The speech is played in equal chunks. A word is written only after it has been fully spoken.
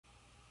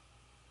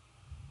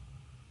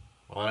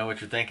Well, I know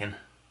what you're thinking.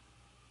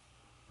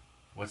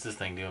 What's this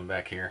thing doing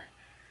back here?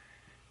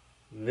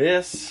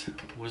 This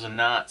was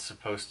not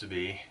supposed to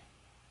be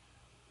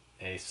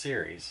a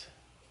series.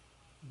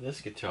 This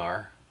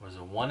guitar was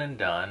a one and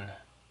done,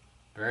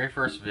 very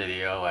first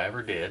video I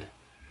ever did.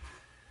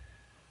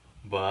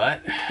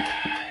 But,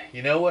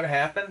 you know what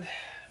happened?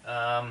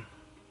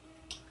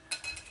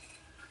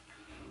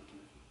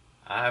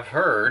 I've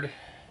heard,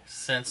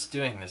 since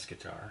doing this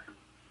guitar,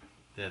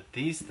 that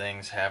these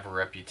things have a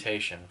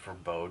reputation for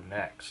bowed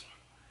necks.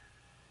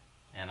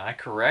 And I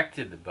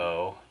corrected the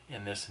bow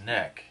in this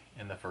neck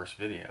in the first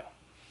video.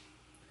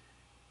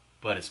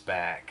 But it's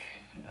back.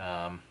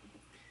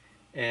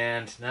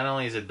 And not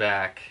only is it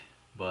back,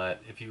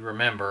 but if you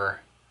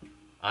remember,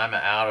 I'm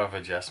out of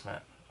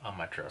adjustment on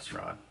my truss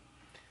rod.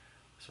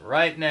 So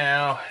right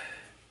now,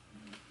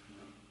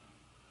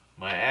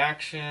 my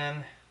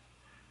action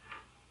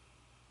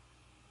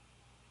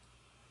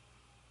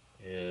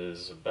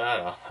is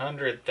about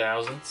 100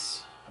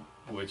 thousandths,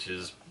 which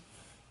is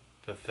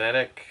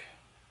pathetic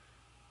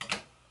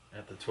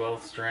at the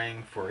 12th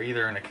string for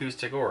either an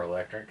acoustic or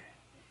electric.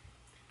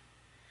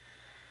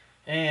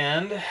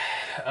 And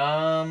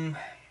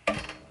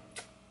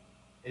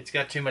it's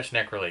got too much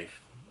neck relief.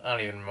 I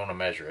don't even want to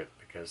measure it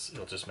because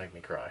it'll just make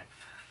me cry.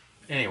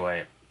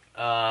 Anyway,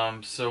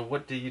 so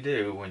what do you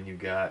do when you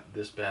got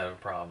this bad of a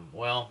problem?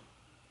 Well,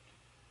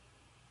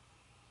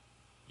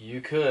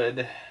 you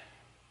could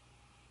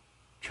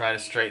try to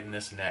straighten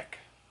this neck.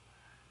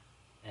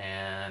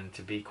 And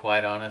to be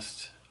quite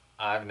honest,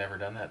 I've never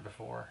done that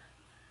before.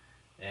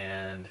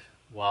 And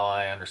while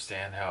I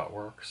understand how it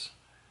works,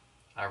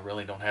 I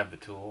really don't have the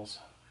tools.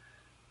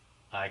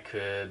 I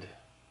could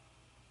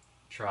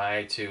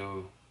try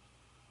to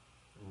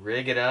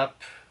rig it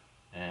up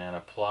and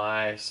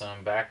apply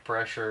some back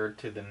pressure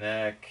to the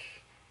neck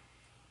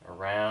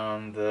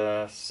around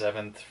the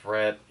 7th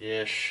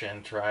fret-ish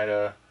and try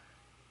to,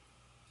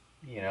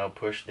 you know,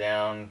 push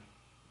down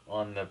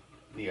on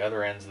the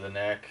other ends of the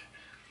neck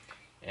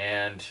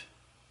and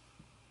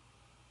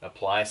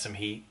apply some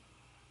heat.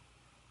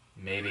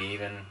 Maybe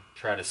even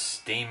try to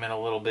steam it a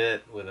little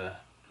bit with an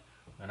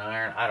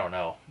iron. I don't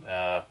know.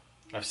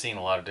 I've seen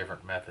a lot of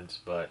different methods,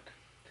 but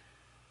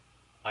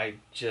I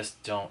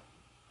just don't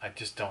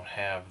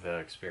have the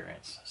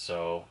experience.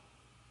 So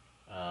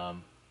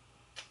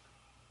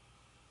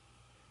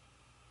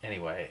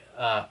anyway,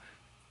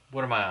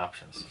 what are my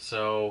options?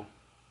 So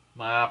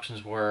my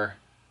options were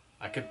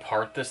I could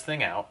part this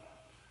thing out,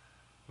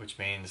 which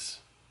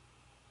means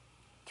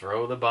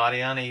throw the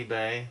body on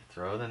eBay,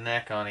 throw the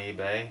neck on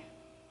eBay,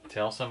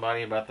 tell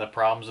somebody about the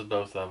problems with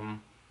both of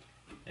them,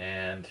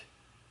 and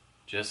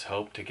just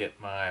hope to get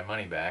my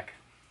money back.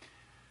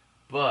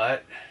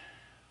 But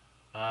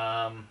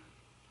I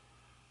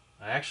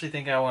actually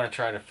think I want to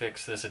try to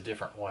fix this a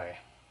different way.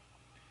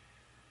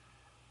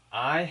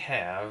 I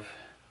have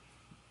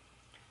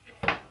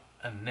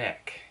a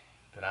neck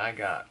that I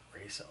got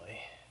recently,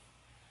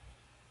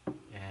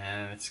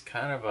 and it's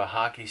kind of a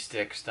hockey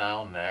stick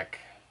style neck.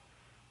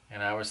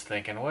 And I was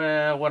thinking,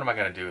 well, what am I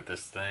going to do with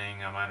this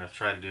thing? I'm going to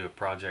try to do a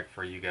project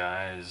for you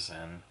guys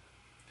and,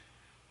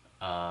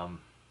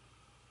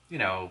 you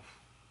know,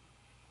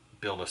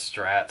 build a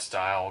Strat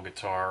style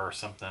guitar or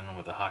something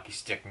with a hockey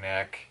stick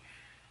neck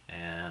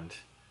and,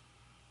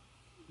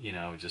 you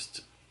know,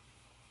 just,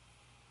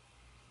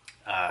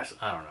 I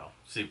don't know,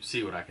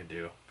 see what I can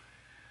do.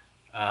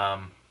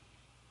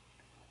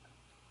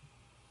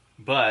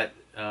 But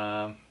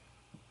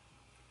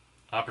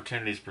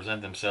opportunities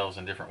present themselves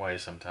in different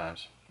ways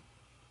sometimes.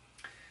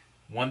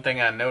 One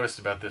thing I noticed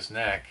about this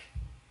neck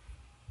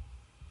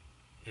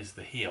is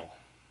the heel.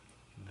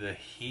 The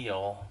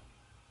heel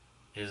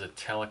is a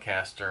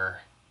Telecaster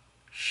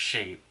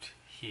shaped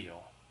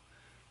heel.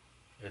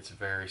 It's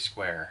very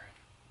square.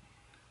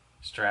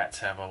 Strats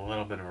have a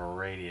little bit of a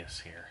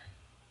radius here.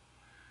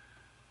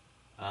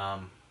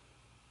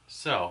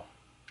 So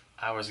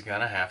I was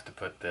gonna have to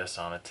put this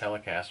on a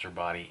Telecaster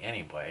body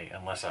anyway,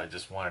 unless I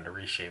just wanted to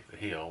reshape the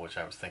heel, which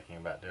I was thinking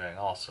about doing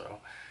also.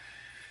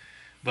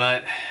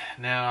 But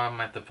now I'm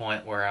at the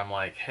point where I'm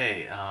like,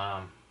 hey,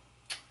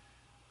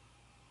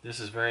 this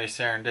is very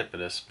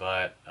serendipitous,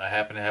 but I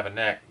happen to have a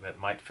neck that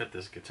might fit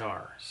this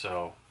guitar.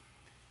 So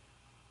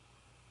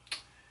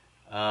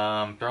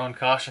throwing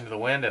caution to the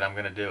wind, and I'm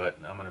going to do it.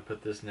 I'm going to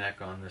put this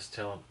neck on this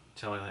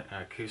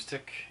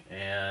Telecoustic,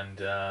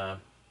 and I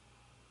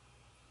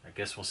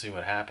guess we'll see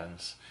what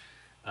happens.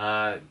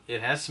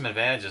 It has some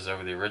advantages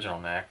over the original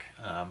neck.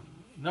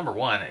 Number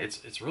one,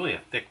 it's really a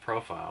thick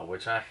profile,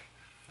 which I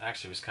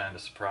actually was kind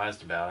of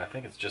surprised about. I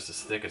think it's just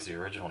as thick as the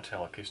original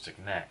Telecoustic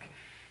neck,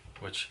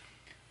 which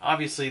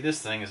obviously this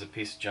thing is a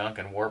piece of junk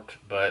and warped,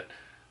 but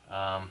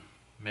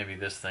maybe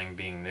this thing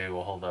being new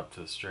will hold up to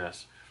the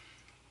stress.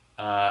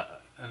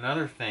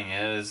 Another thing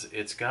is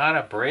it's got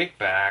a break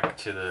back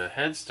to the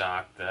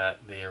headstock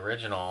that the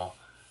original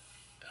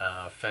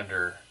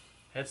Fender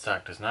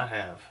headstock does not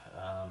have.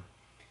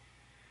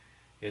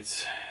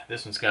 This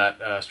one's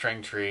got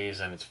string trees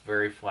and it's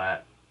very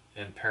flat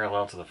and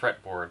parallel to the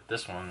fretboard.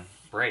 This one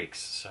breaks,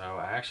 so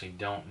I actually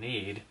don't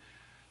need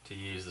to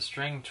use the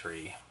string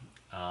tree.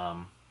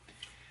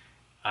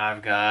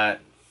 I've got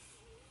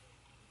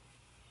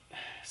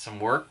some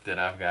work that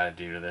I've got to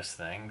do to this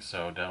thing,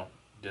 so don't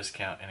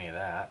discount any of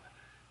that.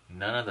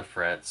 None of the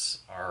frets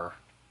are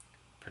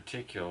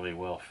particularly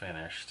well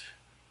finished.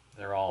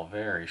 They're all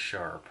very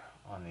sharp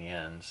on the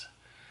ends.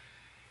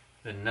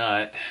 The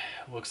nut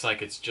looks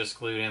like it's just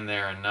glued in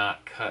there and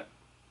not cut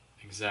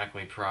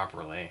exactly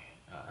properly,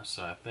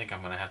 so I think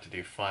I'm going to have to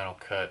do final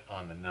cut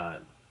on the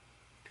nut.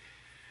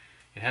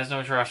 It has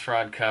no truss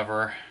rod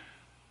cover.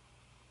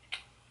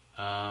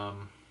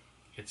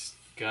 It's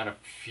got a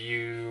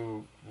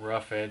few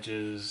rough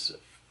edges,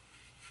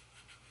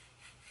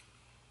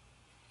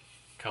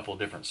 a couple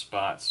different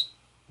spots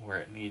where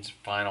it needs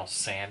final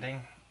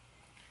sanding,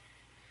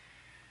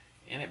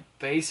 and it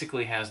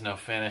basically has no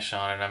finish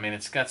on it. I mean,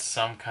 it's got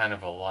some kind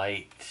of a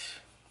light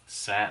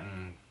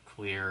satin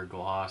clear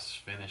gloss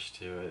finish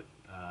to it,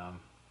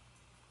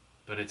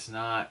 but it's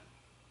not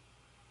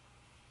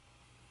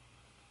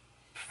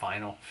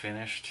final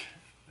finished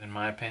in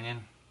my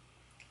opinion.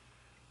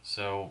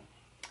 So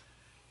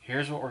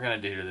here's what we're going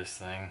to do to this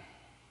thing.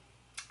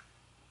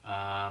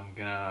 I'm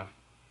going to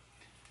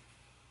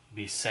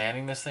be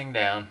sanding this thing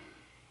down.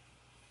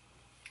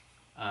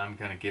 I'm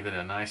going to give it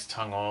a nice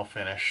tung oil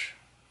finish,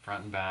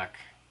 front and back.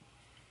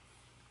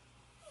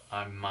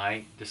 I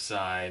might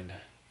decide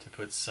to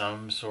put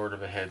some sort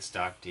of a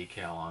headstock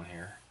decal on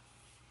here.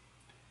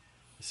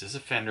 This is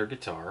a Fender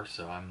guitar,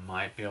 so I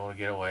might be able to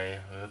get away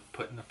with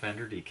putting a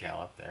Fender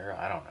decal up there.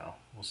 I don't know.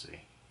 We'll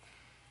see.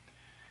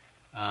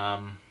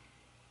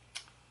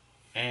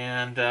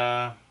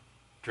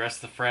 Dress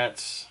the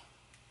frets,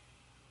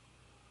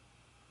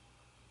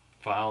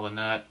 file the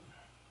nut,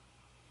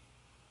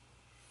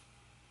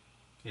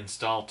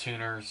 install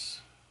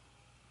tuners,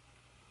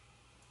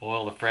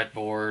 oil the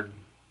fretboard.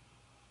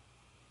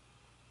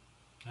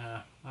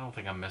 I don't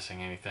think I'm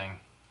missing anything.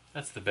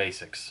 That's the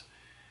basics.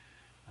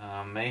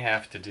 May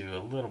have to do a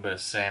little bit of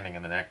sanding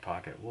in the neck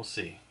pocket. We'll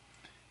see.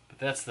 But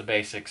that's the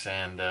basics,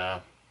 and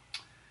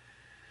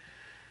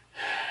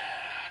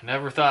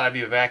never thought I'd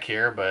be back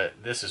here,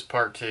 but this is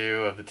part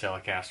 2 of the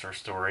Telecaster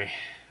story.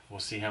 We'll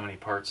see how many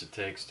parts it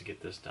takes to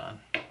get this done.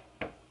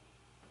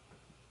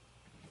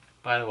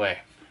 By the way,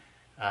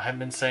 I haven't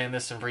been saying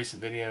this in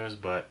recent videos,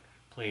 but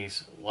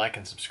please like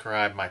and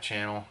subscribe my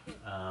channel.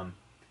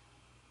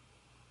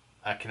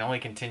 I can only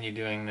continue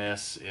doing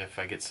this if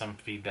I get some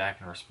feedback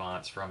and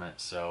response from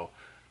it. So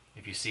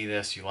if you see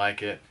this, you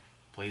like it,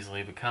 please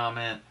leave a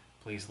comment,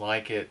 please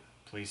like it,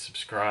 please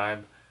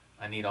subscribe.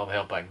 I need all the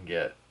help I can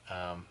get.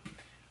 I've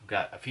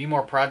got a few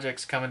more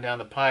projects coming down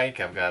the pike.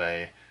 I've got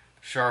a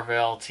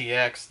Charvel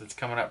TX that's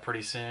coming up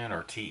pretty soon,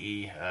 or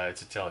TE.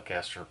 It's a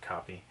Telecaster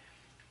copy.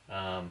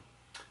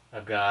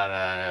 I've got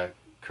a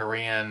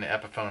Korean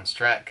Epiphone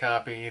Strat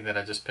copy that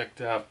I just picked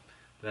up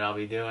that I'll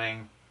be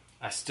doing.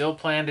 I still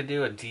plan to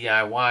do a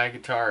DIY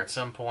guitar at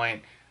some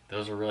point.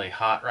 Those are really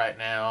hot right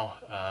now,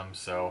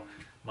 so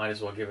might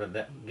as well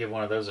give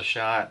one of those a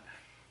shot.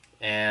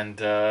 And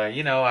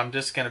you know, I'm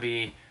just going to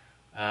be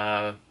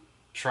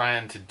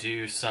trying to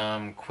do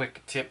some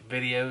quick tip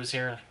videos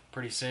here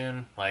pretty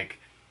soon, like,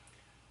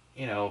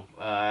 you know,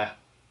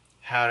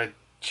 how to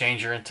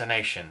change your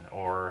intonation,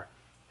 or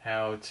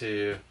how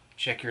to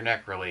check your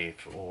neck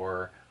relief,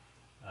 or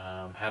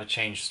how to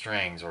change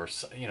strings, or,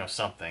 you know,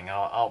 something.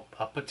 I'll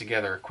put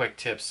together a quick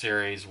tip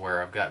series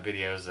where I've got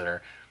videos that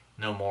are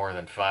no more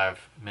than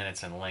 5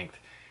 minutes in length.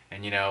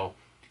 And you know,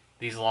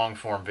 these long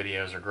form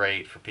videos are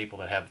great for people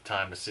that have the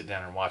time to sit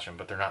down and watch them,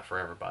 but they're not for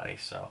everybody.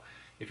 So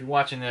if you're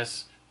watching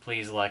this,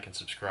 please like and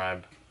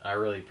subscribe. I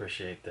really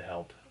appreciate the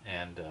help.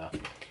 And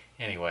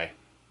anyway,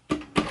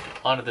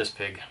 on to this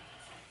pig.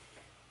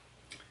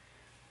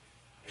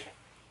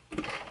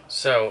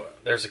 So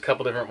there's a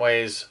couple different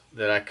ways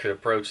that I could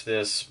approach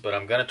this, but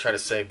I'm going to try to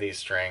save these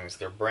strings.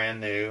 They're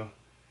brand new.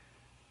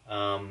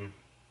 I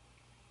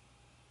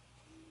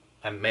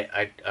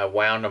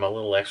wound them a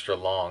little extra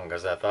long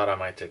because I thought I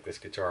might take this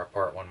guitar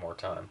apart one more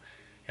time.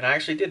 And I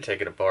actually did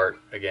take it apart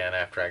again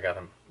after I got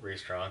them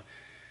restrung.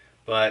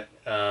 But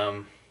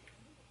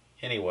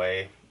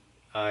anyway,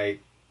 I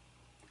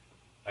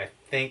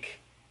think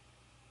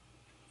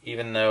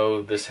even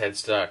though this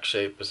headstock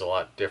shape is a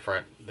lot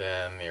different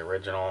than the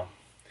original,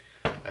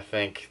 I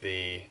think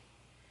the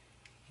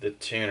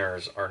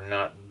tuners are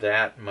not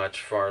that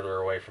much farther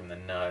away from the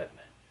nut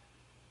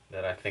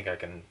that I think I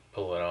can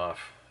pull it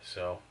off.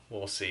 So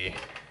we'll see.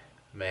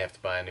 I may have to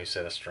buy a new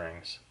set of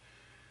strings.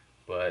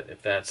 But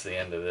if that's the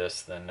end of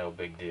this, then no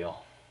big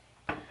deal.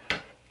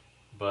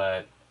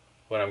 But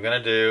what I'm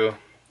going to do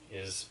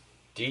is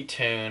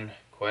detune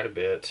quite a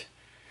bit,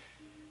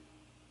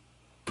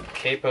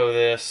 capo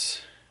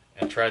this,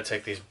 and try to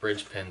take these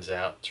bridge pins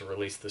out to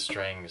release the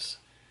strings.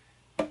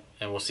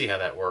 And we'll see how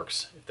that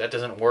works. If that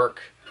doesn't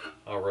work,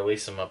 I'll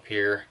release them up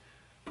here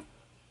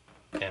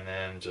and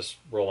then just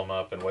roll them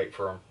up and wait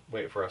for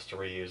us to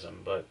reuse them.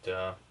 But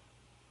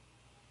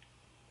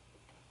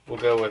we'll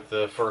go with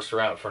the first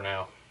route for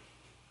now.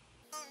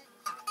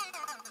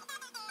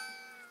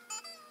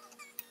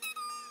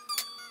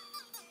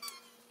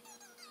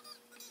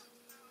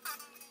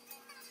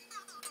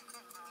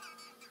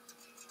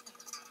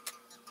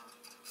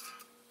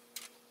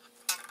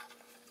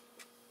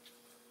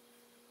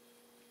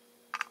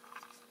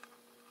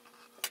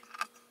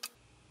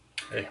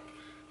 Hey,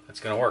 that's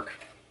gonna work.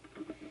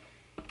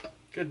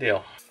 Good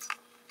deal.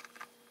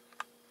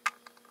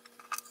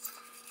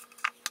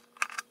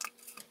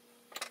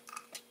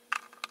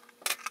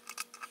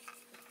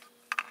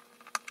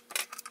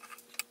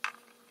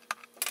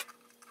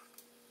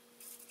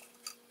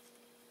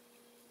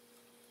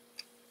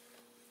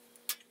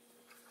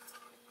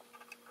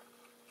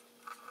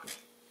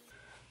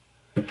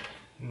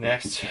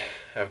 Next,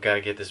 I've got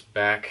to get this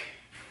back,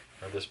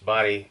 or this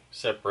body,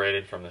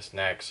 separated from this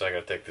neck, so I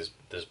got to take this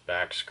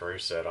back screw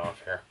set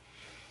off here.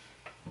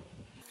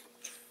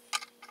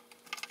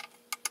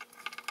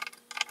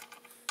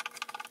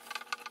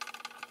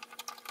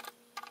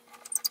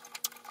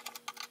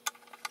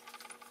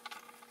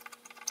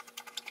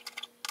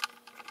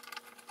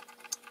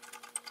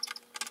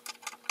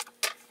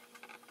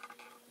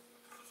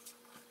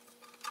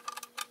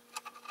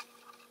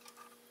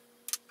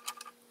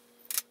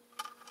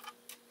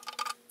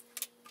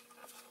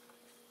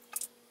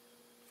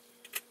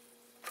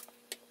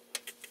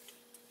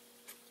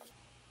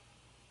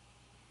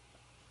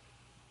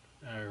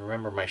 I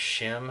remember my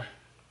shim.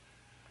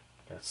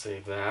 Gotta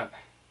save that.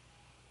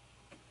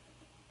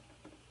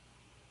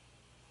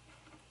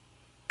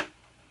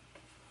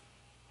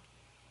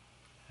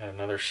 Had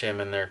another shim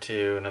in there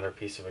too, another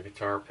piece of a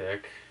guitar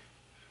pick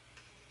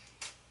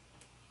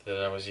that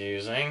I was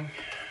using.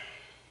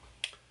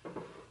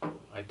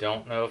 I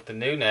don't know if the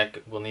new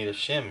neck will need a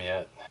shim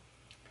yet.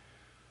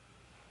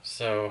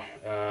 So,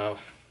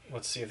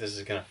 let's see if this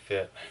is gonna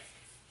fit.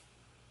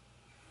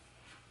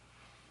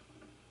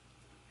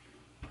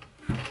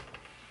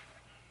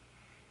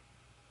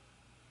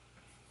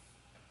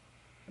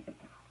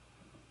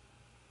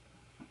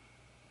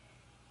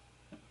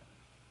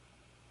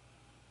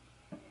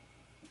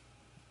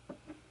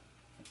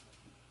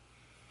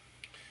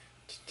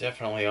 It's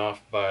definitely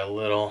off by a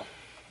little.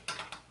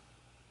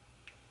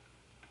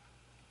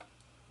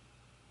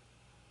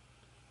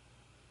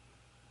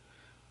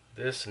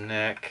 This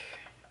neck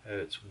at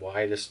its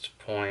widest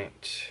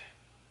point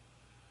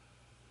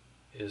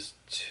is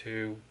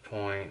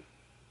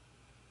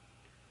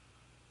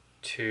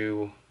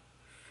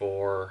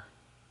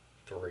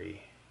 2.243,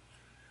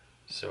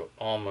 so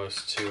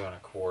almost 2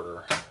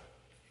 1/4.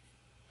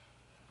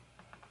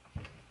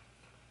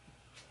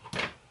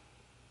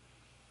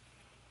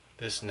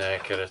 This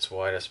neck at its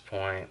widest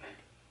point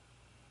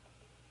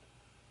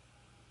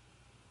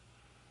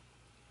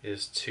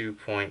is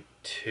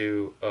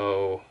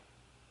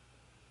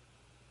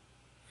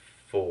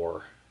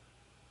 2.204,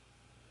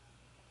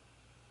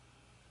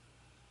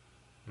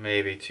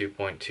 maybe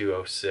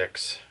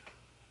 2.206.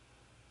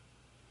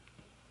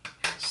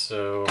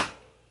 So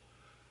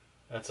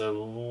that's a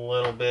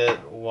little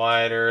bit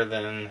wider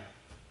than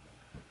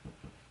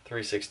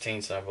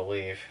 3/16, I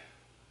believe,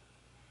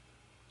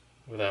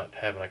 without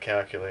having a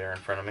calculator in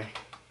front of me.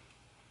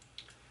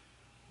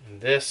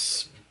 And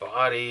this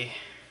body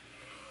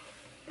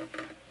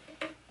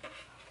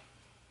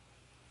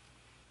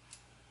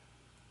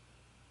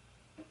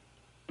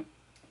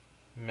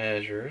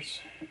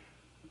measures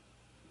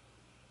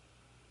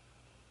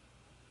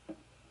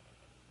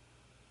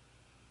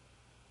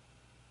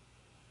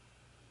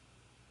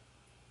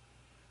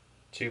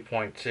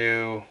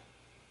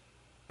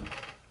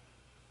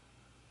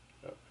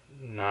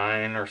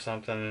 2.29 or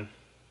something,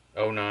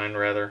 09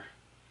 rather.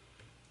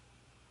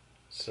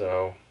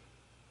 So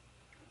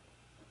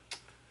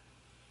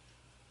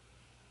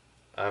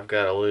I've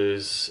got to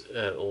lose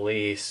at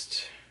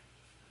least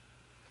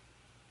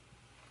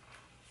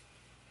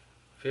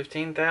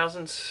 15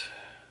 thousandths. Is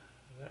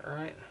that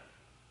right?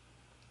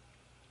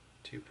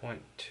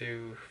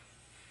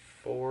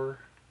 2.24.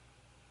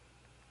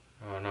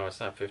 Oh no, it's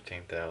not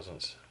 15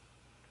 thousandths.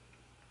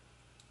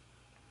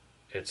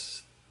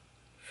 It's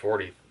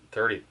 30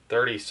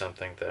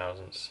 something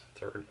thousandths.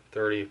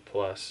 30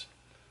 plus.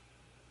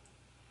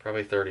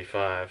 Probably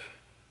 35.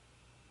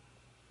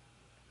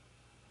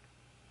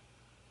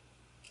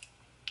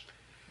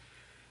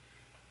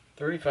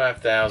 $35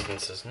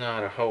 thousandths is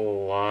not a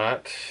whole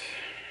lot.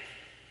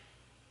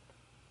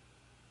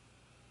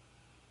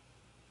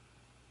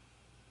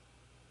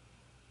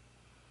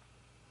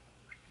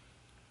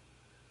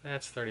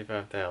 That's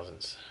 35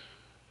 thousandths.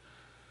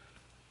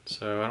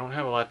 So I don't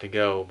have a lot to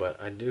go,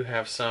 but I do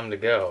have some to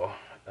go.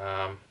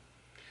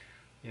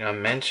 You know, I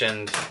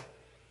mentioned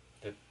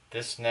that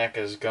this neck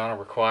is going to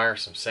require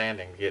some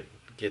sanding to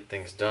get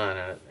things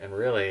done, and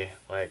really,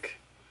 like,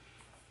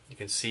 you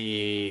can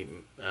see,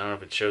 I don't know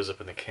if it shows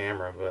up in the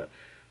camera, but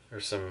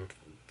there's some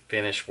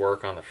finish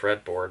work on the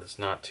fretboard that's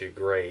not too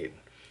great.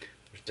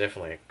 There's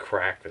definitely a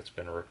crack that's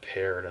been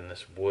repaired in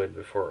this wood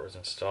before it was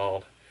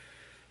installed.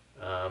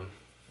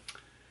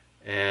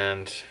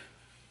 And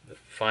the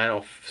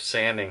final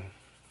sanding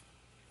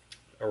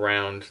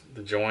around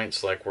the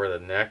joints, like where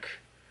the neck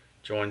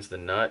joins the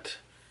nut,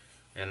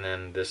 and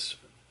then this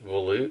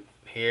volute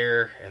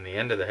here and the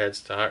end of the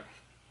headstock,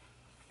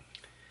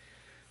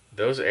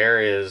 those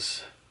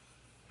areas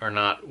are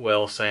not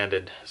well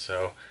sanded.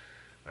 So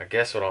I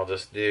guess what I'll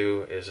just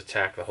do is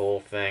attack the whole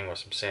thing with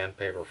some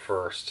sandpaper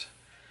first,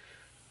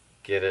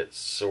 get it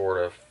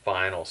sort of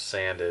final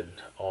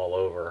sanded all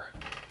over,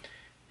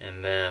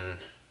 and then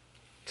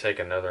take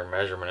another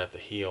measurement at the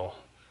heel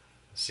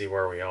and see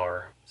where we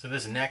are. So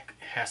this neck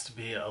has to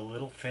be a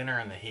little thinner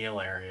in the heel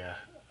area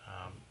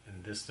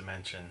in this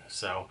dimension,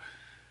 so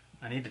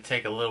I need to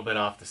take a little bit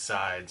off the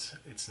sides.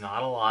 It's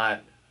not a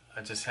lot.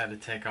 I just had to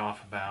take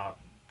off about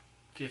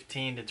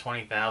 15 to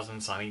 20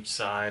 thousandths on each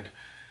side.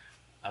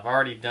 I've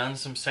already done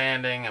some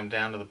sanding. I'm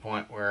down to the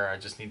point where I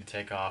just need to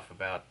take off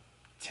about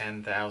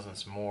 10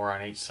 thousandths more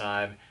on each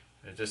side.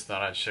 I just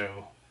thought I'd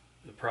show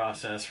the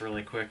process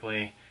really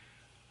quickly.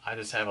 I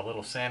just have a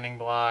little sanding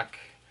block,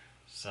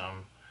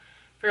 some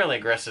fairly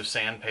aggressive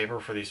sandpaper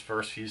for these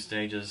first few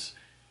stages,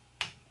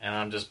 and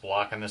I'm just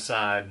blocking the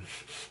side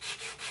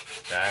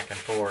back and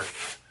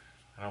forth.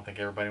 I don't think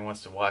everybody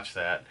wants to watch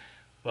that,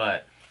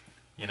 but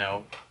you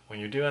know, when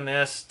you're doing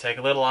this, take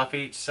a little off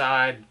each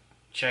side,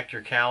 check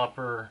your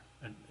caliper,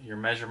 your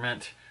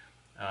measurement.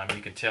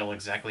 You can tell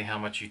exactly how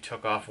much you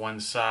took off one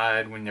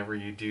side whenever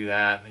you do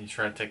that, and you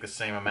try to take the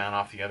same amount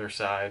off the other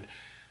side.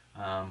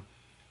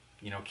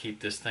 You know, keep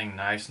this thing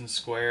nice and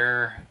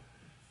square.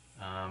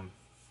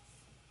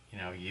 You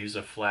know, use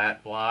a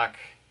flat block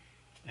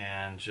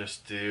and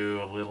just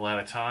do a little at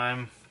a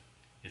time.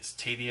 It's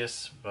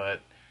tedious,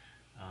 but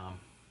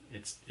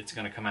it's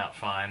going to come out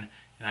fine.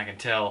 And I can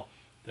tell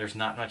there's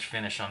not much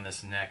finish on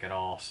this neck at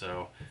all.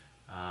 So,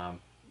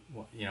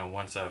 you know,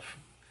 once I've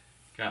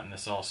gotten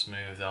this all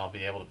smooth, I'll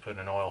be able to put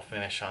an oil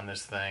finish on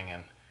this thing,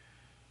 and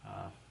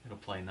it'll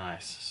play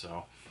nice.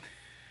 So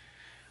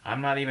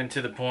I'm not even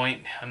to the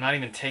point, I'm not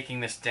even taking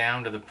this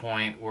down to the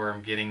point where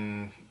I'm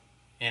getting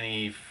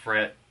any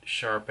fret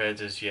sharp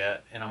edges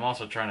yet, and I'm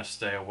also trying to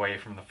stay away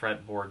from the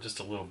fretboard just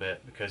a little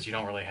bit, because you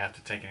don't really have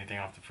to take anything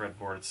off the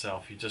fretboard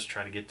itself. You just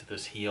try to get to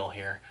this heel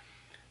here.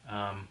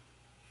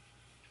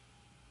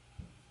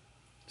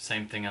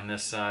 Same thing on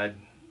this side.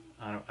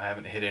 I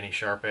haven't hit any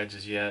sharp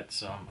edges yet,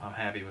 so I'm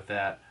happy with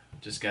that.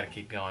 Just got to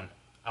keep going.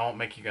 I won't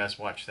make you guys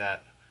watch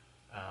that,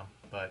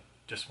 but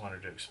just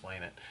wanted to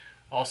explain it.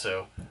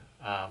 Also,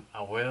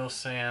 I will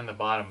sand the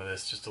bottom of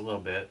this just a little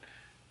bit.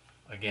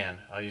 Again,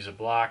 I'll use a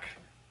block.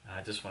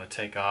 I just want to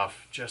take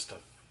off just a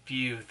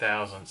few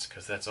thousandths,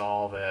 because that's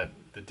all that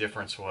the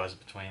difference was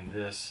between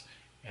this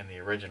and the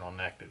original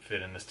neck that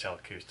fit in this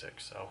Telecoustic.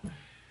 So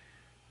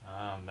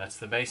that's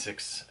the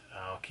basics.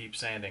 I'll keep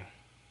sanding.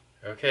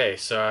 Okay,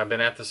 so I've been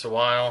at this a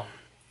while.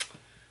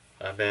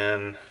 I've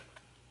been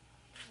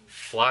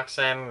block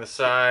sanding the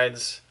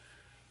sides.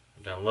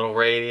 I've done a little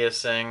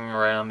radiusing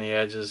around the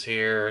edges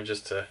here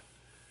just to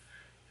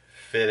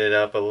fit it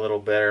up a little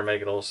better,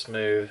 make it a little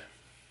smooth.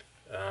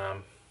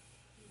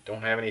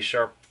 Don't have any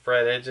sharp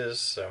fret edges,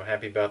 so I'm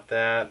happy about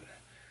that.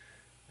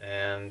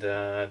 And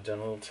I've done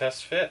a little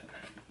test fit,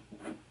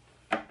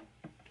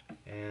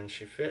 and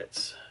she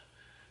fits.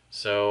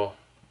 So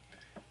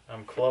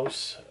I'm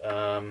close.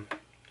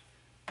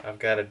 I've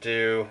got to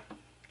do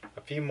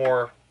a few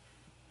more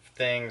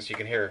things. You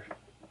can hear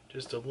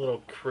just a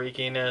little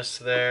creakiness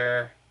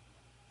there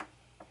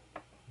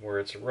where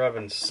it's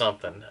rubbing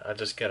something. I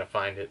just got to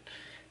find it.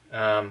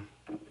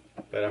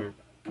 But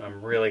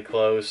I'm really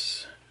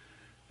close,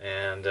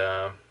 and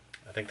I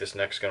think this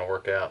neck's going to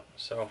work out.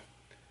 So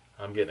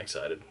I'm getting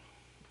excited.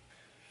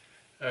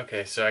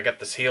 Okay, so I got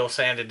this heel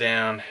sanded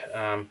down.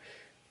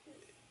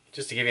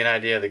 Just to give you an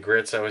idea of the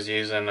grits I was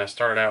using, I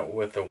started out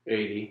with a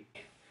 80.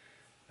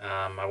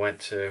 I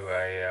went to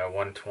a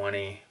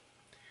 120,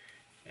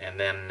 and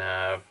then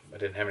I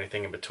didn't have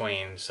anything in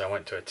between, so I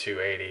went to a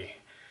 280.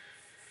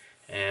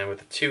 And with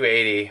the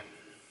 280,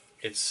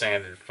 it's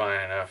sanded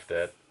fine enough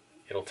that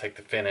it'll take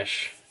the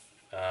finish,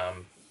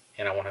 and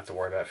I won't have to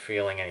worry about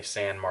feeling any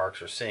sand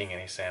marks or seeing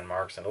any sand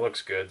marks, and it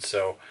looks good.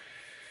 So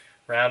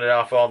rounded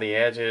off all the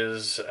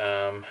edges,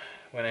 went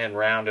ahead and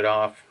rounded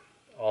off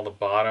all the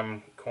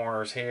bottom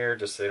corners here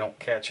just so they don't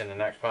catch in the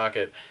neck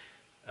pocket.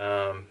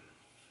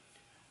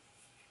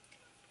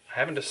 I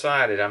haven't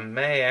decided. I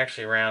may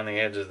actually round the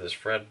edges of this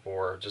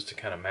fretboard just to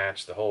kind of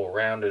match the whole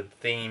rounded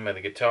theme of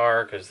the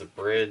guitar, because the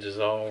bridge is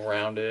all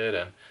rounded,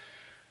 and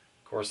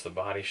of course the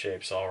body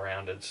shape's all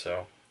rounded.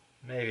 So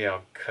maybe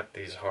I'll cut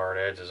these hard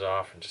edges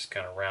off and just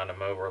kind of round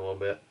them over a little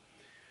bit.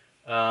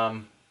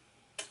 The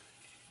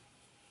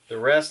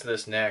rest of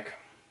this neck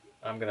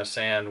I'm going to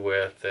sand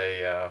with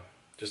a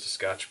just a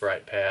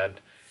Scotch-Brite pad,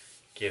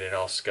 get it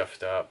all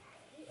scuffed up,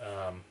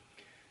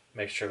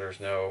 make sure there's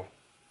no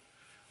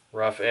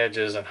rough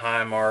edges and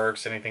high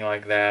marks, anything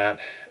like that.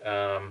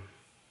 I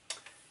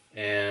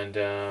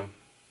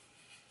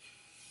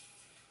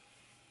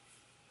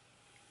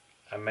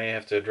may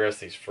have to address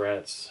these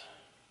frets,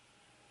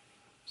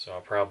 so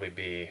I'll probably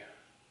be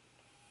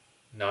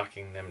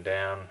knocking them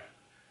down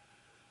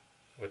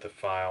with a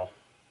file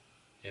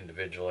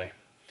individually.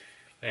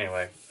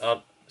 Anyway,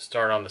 I'll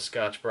start on the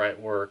Scotch-Brite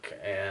work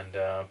and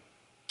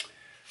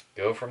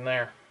go from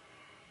there.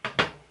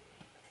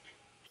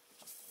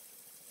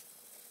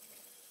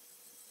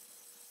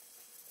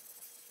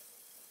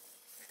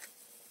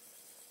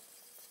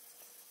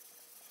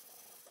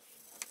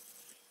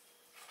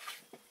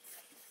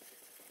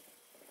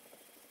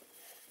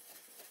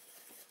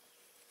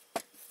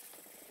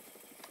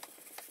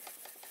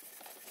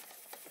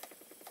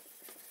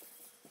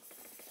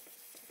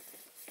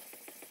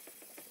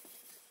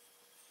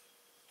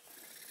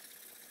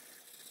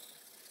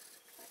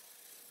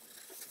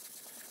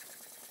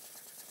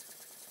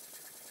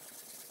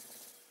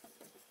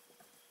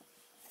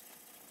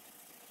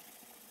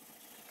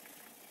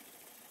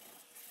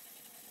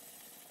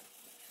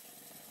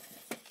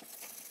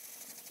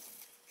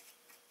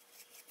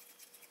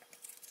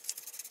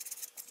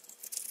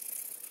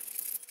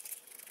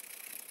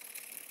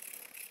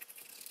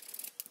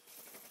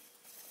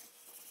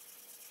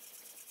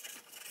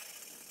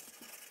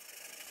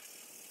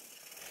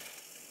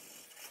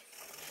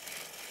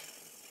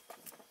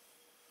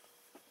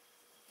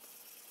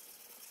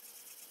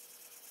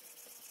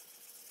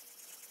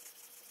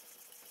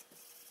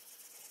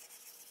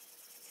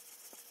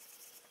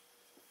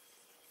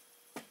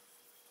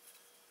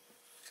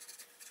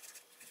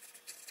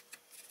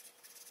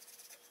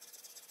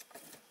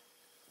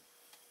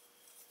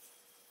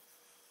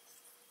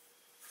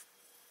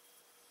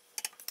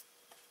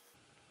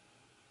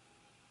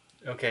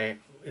 Okay,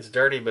 it's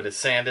dirty, but it's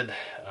sanded.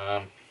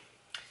 I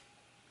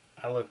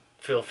look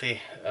filthy.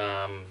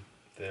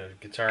 The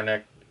guitar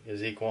neck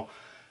is equal.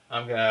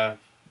 I'm gonna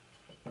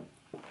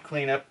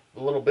clean up a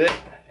little bit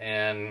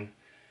and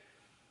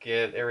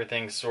get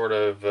everything sort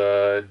of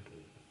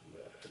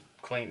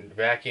clean,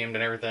 vacuumed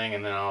and everything,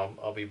 and then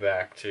I'll be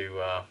back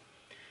to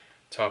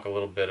talk a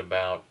little bit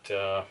about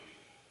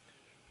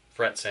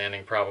fret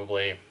sanding,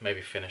 probably,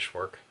 maybe finish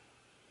work.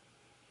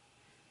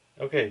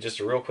 Okay, just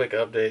a real quick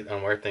update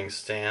on where things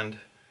stand.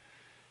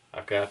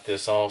 I've got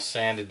this all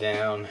sanded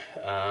down.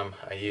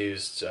 I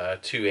used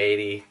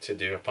 280 to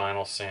do a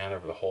final sand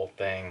over the whole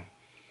thing.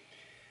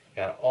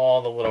 Got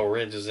all the little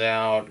ridges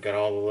out, got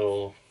all the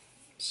little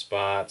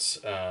spots,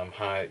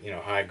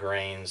 high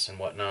grains and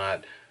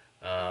whatnot.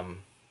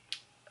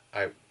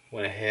 I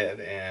went ahead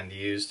and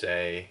used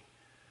a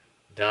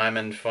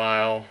diamond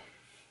file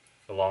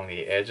along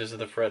the edges of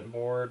the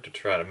fretboard to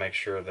try to make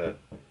sure that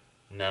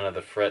none of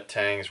the fret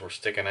tangs were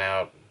sticking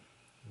out,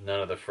 none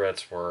of the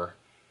frets were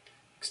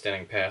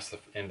extending past the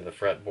end of the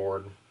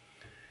fretboard.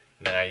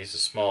 And then I used a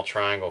small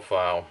triangle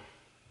file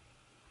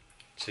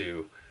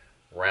to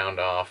round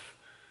off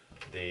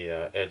the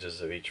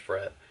edges of each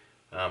fret.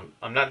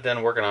 I'm not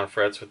done working on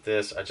frets with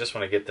this. I just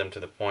want to get them to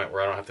the point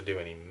where I don't have to do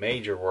any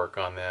major work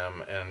on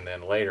them, and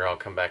then later I'll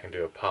come back and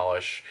do a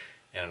polish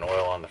and an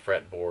oil on the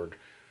fretboard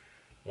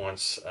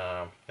once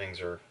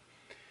things are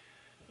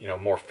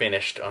more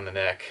finished on the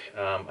neck.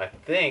 I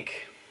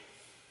think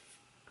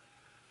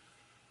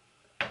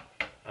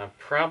I'm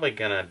probably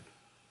gonna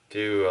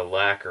do a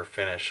lacquer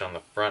finish on the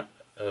front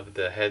of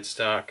the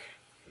headstock,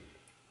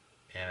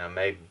 and I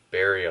may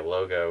bury a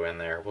logo in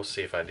there. We'll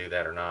see if I do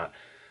that or not.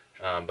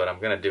 But I'm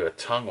going to do a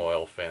tongue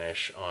oil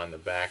finish on the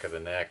back of the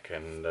neck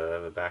and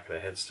the back of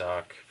the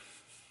headstock,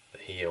 the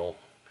heel,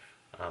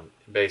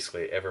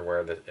 basically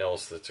everywhere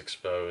else that's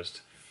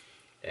exposed.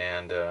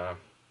 And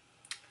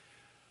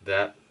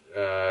that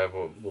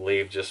will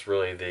leave just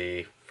really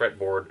the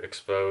fretboard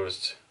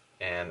exposed,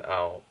 and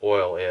I'll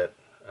oil it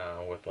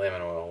with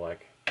lemon oil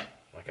like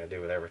I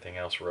do with everything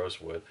else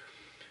rosewood.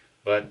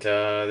 But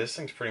this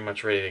thing's pretty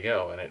much ready to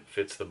go, and it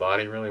fits the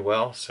body really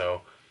well,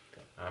 so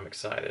I'm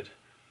excited.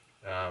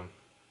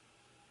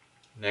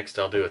 Next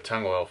I'll do a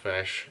tongue oil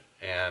finish,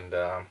 and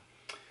I'll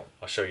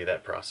show you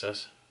that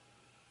process.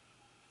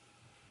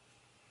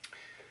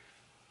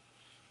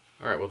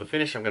 Alright, well, the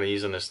finish I'm going to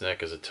use on this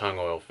neck is a tongue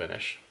oil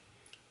finish.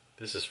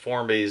 This is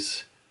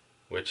Formby's,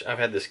 which I've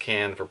had this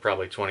can for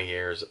probably 20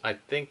 years. I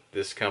think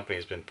this company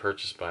has been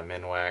purchased by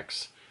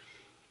Minwax.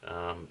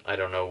 I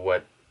don't know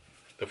what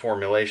the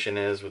formulation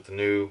is with the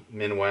new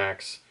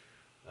Minwax,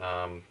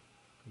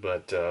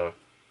 but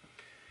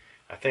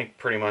I think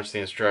pretty much the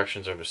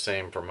instructions are the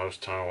same for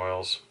most tongue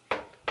oils.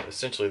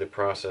 Essentially the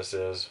process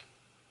is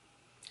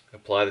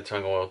apply the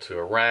tongue oil to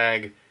a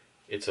rag.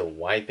 It's a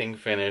wiping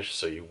finish,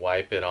 so you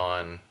wipe it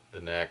on the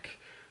neck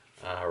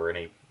or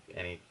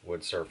any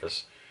wood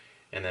surface,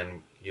 and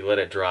then you let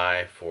it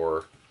dry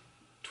for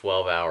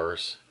 12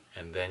 hours,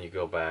 and then you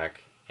go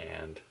back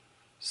and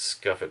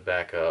scuff it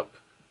back up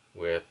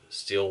with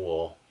steel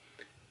wool,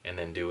 and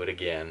then do it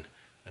again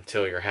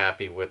until you're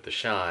happy with the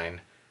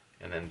shine,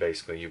 and then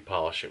basically you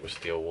polish it with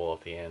steel wool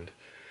at the end.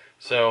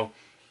 So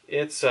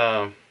it's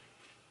a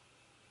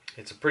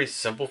pretty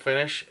simple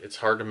finish. It's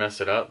hard to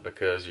mess it up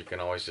because you can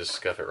always just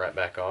scuff it right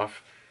back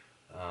off.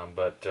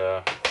 But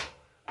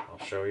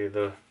I'll show you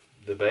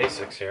the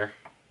basics here.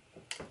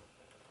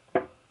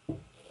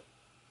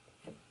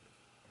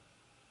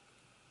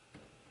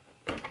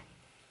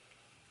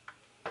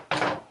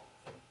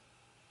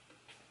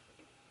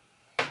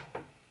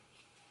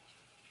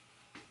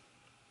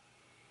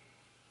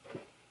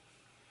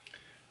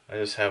 I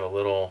just have a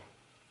little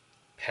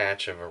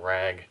patch of a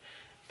rag.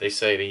 They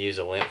say to use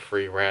a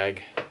lint-free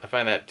rag. I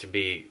find that to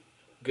be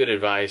good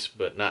advice,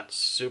 but not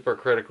super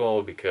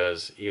critical,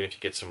 because even if you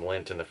get some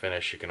lint in the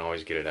finish, you can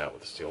always get it out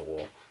with a steel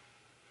wool.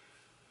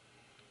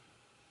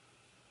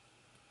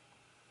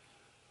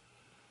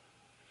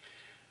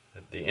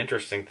 The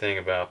interesting thing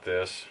about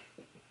this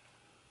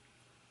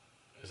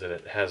is that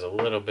it has a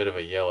little bit of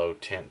a yellow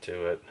tint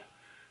to it.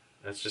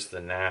 That's just the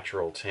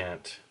natural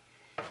tint,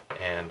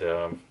 and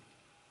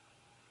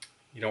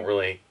you don't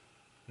really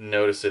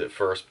notice it at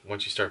first.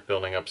 Once you start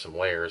building up some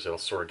layers, it'll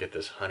sort of get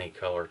this honey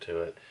color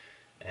to it.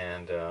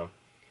 And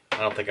I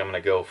don't think I'm going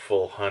to go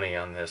full honey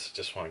on this. I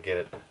just want to get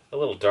it a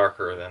little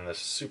darker than the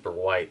super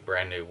white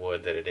brand new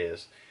wood that it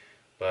is.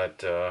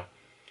 But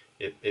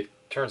it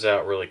turns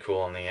out really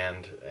cool in the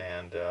end,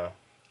 and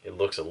it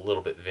looks a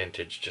little bit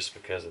vintage just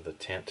because of the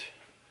tint.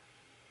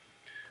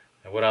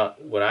 And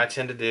what I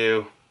tend to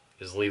do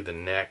is leave the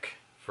neck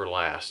for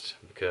last,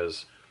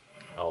 because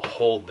I'll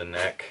hold the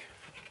neck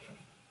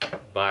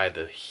by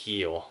the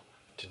heel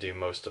to do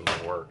most of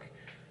my work.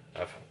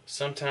 I've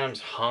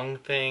sometimes hung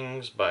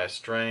things by a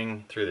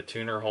string through the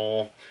tuner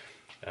hole.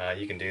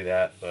 You can do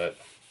that, but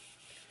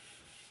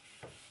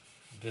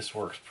this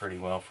works pretty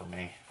well for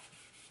me.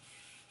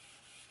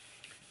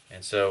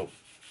 And so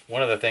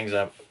one of the things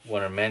I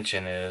want to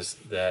mention is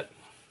that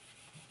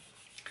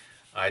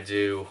I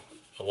do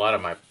a lot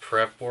of my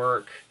prep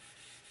work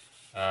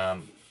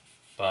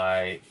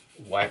by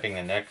wiping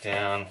the neck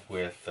down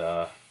with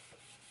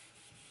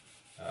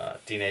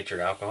denatured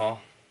alcohol,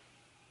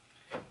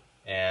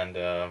 and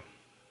that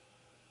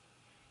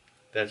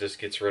just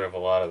gets rid of a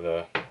lot of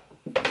the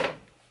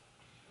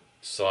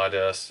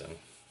sawdust and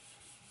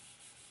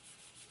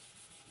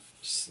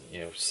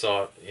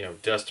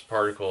dust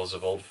particles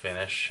of old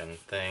finish and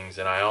things.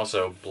 And I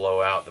also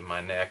blow out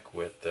my neck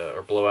with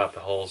or blow out the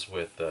holes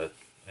with an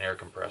air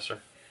compressor.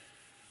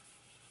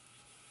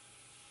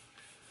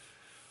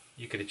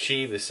 You could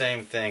achieve the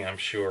same thing, I'm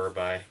sure,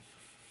 by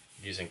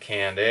using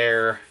canned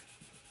air,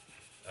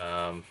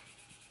 or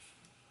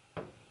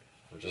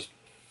just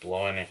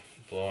blowing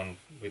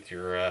with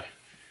your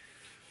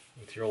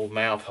old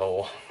mouth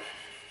hole.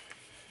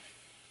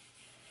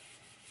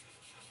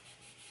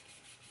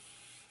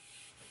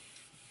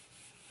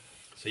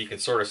 So you can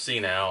sort of see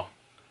now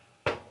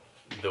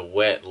the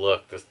wet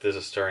look this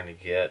is starting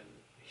to get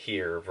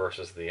here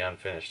versus the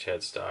unfinished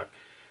headstock.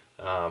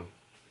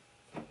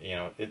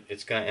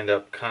 It's going to end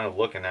up kind of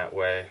looking that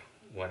way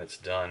when it's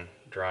done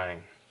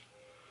drying,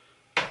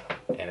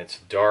 and it's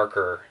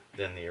darker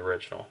than the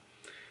original.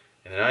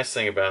 And the nice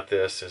thing about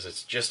this is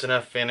it's just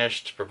enough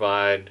finish to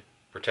provide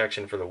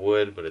protection for the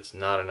wood, but it's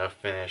not enough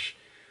finish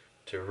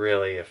to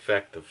really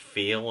affect the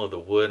feel of the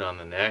wood on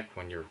the neck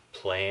when you're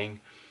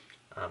playing.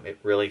 It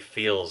really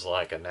feels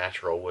like a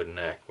natural wood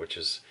neck, which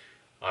is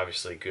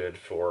obviously good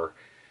for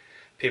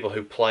people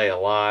who play a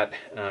lot.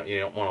 You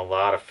don't want a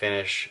lot of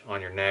finish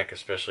on your neck,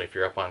 especially if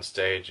you're up on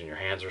stage and your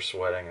hands are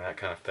sweating and that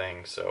kind of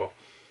thing. So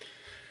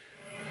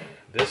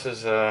this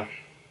is a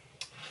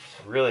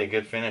really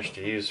good finish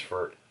to use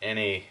for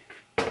any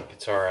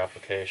guitar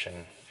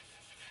application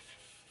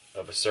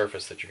of a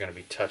surface that you're going to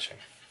be touching.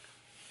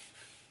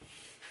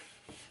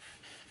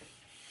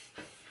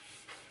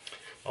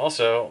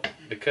 Also,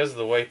 because of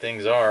the way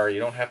things are, you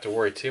don't have to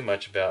worry too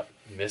much about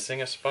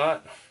missing a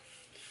spot,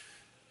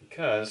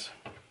 because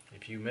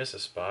if you miss a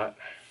spot,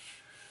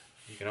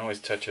 you can always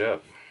touch it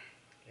up,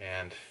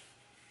 and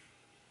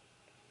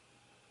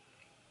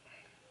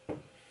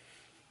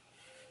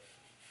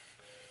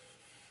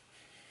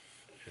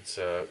it's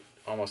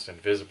almost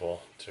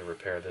invisible to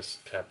repair this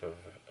type of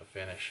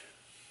finish.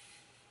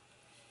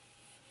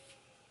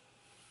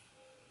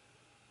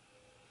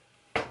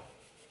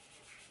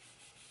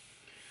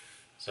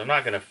 So I'm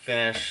not going to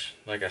finish,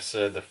 like I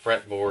said, the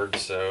fretboard,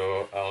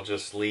 so I'll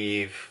just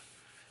leave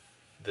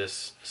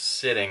this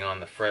sitting on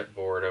the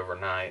fretboard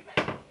overnight.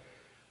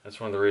 That's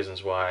one of the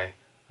reasons why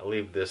I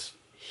leave this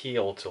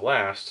heel to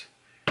last,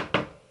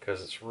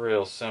 because it's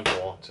real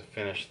simple to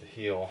finish the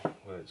heel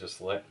with it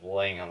just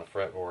laying on the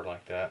fretboard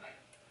like that.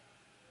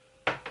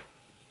 And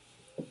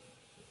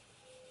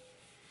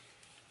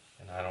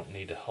I don't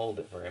need to hold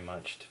it very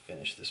much to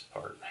finish this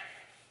part.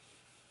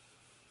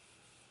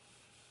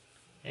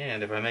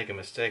 And if I make a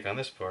mistake on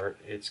this part,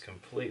 it's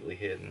completely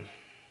hidden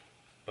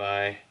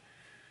by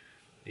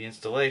the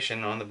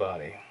installation on the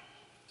body.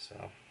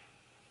 So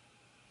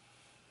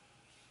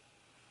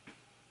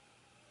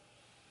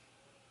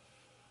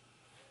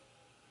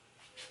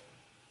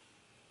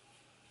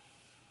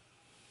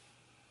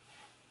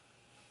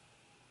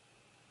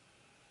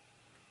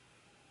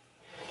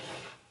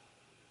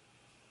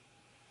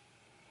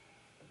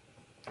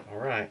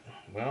alright,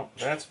 well,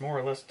 that's more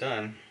or less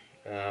done.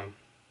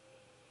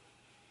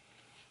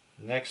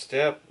 Next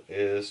step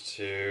is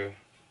to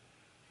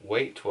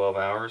wait 12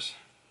 hours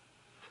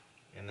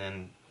and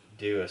then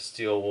do a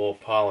steel wool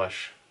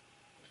polish,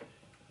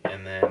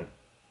 and then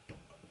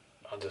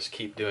I'll just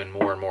keep doing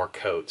more and more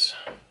coats.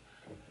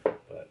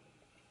 But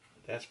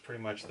that's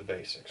pretty much the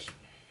basics.